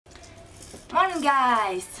Morning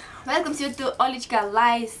guys! Welcome you to Olichka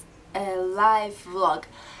live vlog.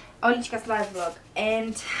 Olichka's live vlog.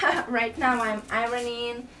 And right now I'm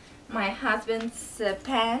ironing my husband's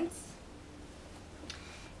pants.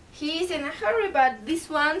 He's in a hurry, but these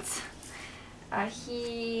ones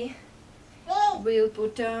he will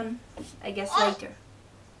put on, I guess, later.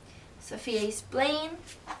 Sophia is playing.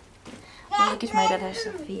 Look at my daughter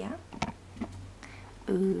Sophia.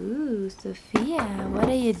 Ooh, Sophia, what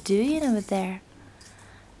are you doing over there?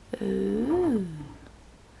 Ooh,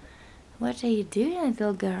 what are you doing,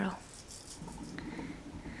 little girl?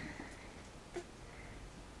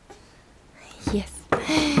 Yes,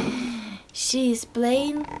 she is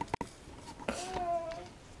playing,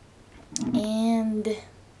 and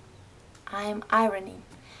I'm ironing.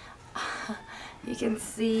 You can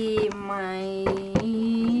see my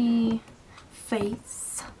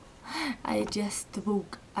face. I just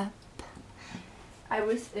woke up. I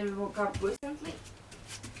woke up recently,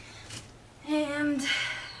 and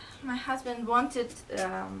my husband wanted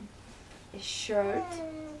a shirt,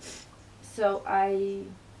 so I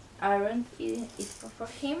ironed it for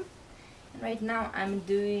him. And right now I'm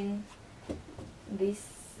doing the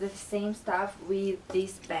same stuff with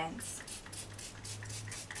these pants.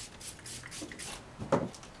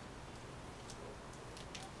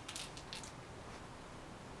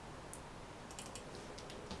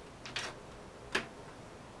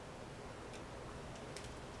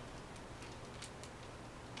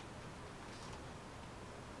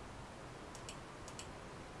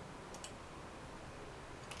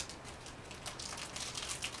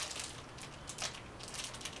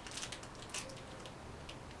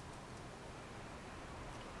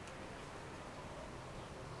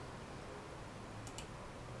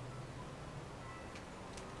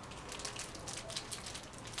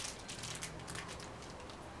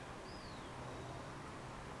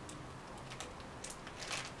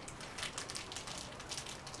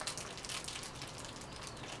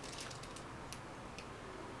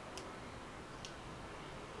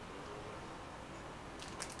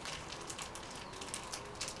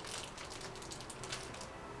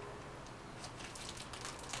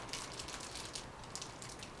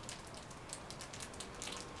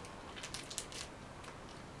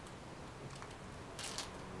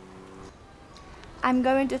 I'm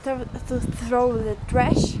going to throw the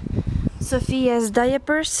trash, Sophia's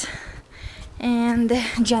diapers, and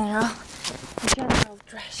general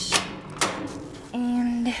trash.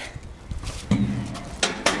 And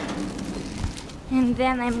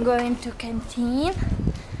then I'm going to canteen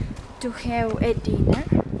to have a dinner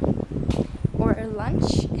or a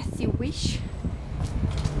lunch, as you wish.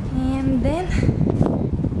 And then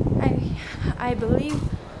I believe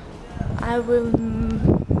I will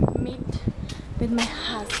meet with my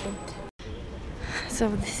husband. So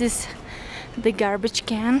this is the garbage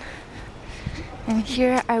can, and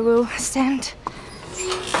here I will send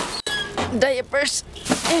diapers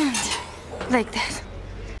and like that.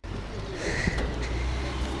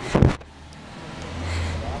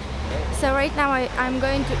 So right now I'm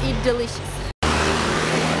going to eat delicious.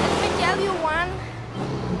 Let me tell you one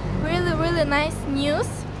really nice news.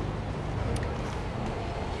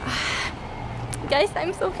 Guys,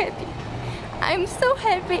 I'm so happy. I'm so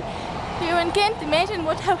happy. You can't imagine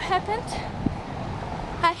what have happened.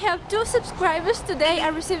 I have 2 subscribers today. I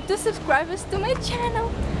received 2 subscribers to my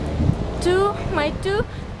channel. My 2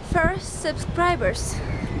 first subscribers.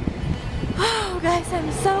 Oh guys,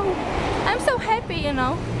 I'm so happy, you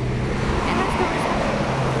know. And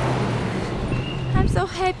I'm so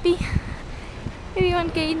happy.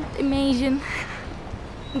 Everyone can't imagine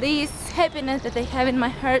this happiness that I have in my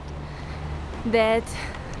heart, that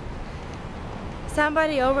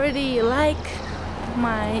somebody already like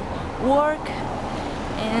my work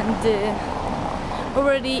and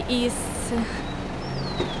already is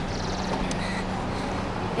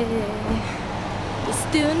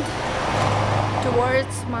tuned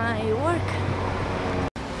towards my work.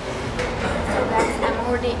 So guys, I'm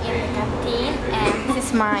already in the canteen, and this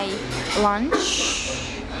is my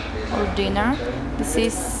lunch or dinner. This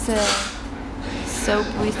is soup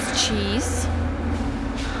with cheese,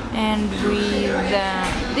 and with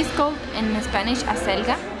this called in Spanish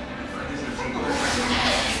acelga.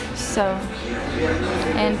 So,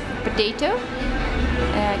 and potato,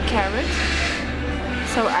 carrot.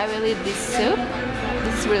 So I will eat this soup.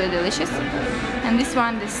 This is really delicious. And this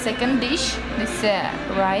one, the second dish, this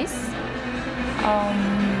rice,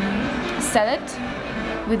 salad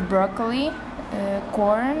with broccoli,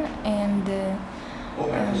 corn, and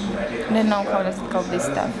I don't know how does it call this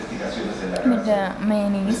stuff, with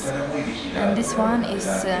mayonnaise. And this one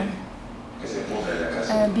is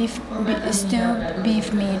stewed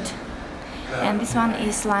beef meat, and this one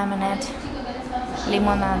is limonade,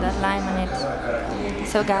 limonade.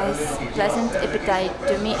 So guys, pleasant appetite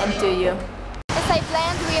to me and to you. As I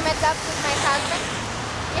planned, we met up with my husband.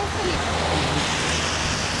 Yes, Felipe.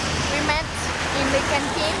 We met in the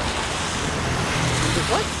canteen.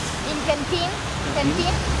 What? In canteen.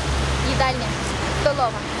 Canteen. Їдальня.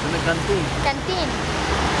 Столова. In the canteen. Canteen.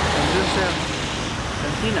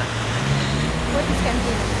 Cantina. What is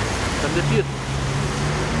cantina? From the pit.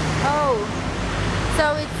 Oh. So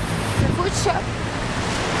it's a food shop.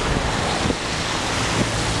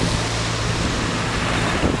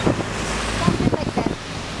 Something like that.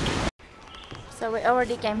 So we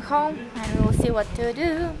already came home and we will see what to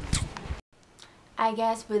do. I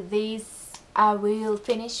guess with this I will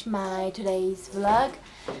finish my today's vlog.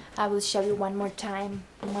 I will show you one more time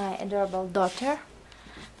my adorable daughter,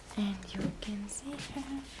 and you can see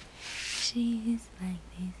her. She's like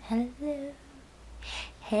this. Hello,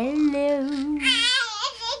 hello,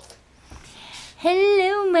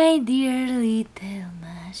 hello, my dear little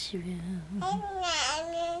mushroom.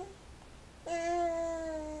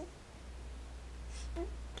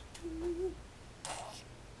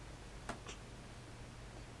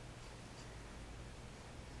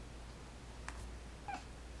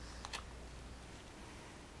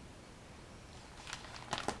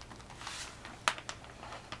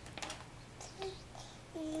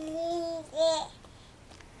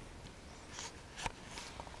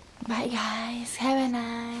 Bye guys, have a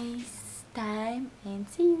nice time and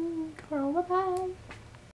see you tomorrow. Bye bye.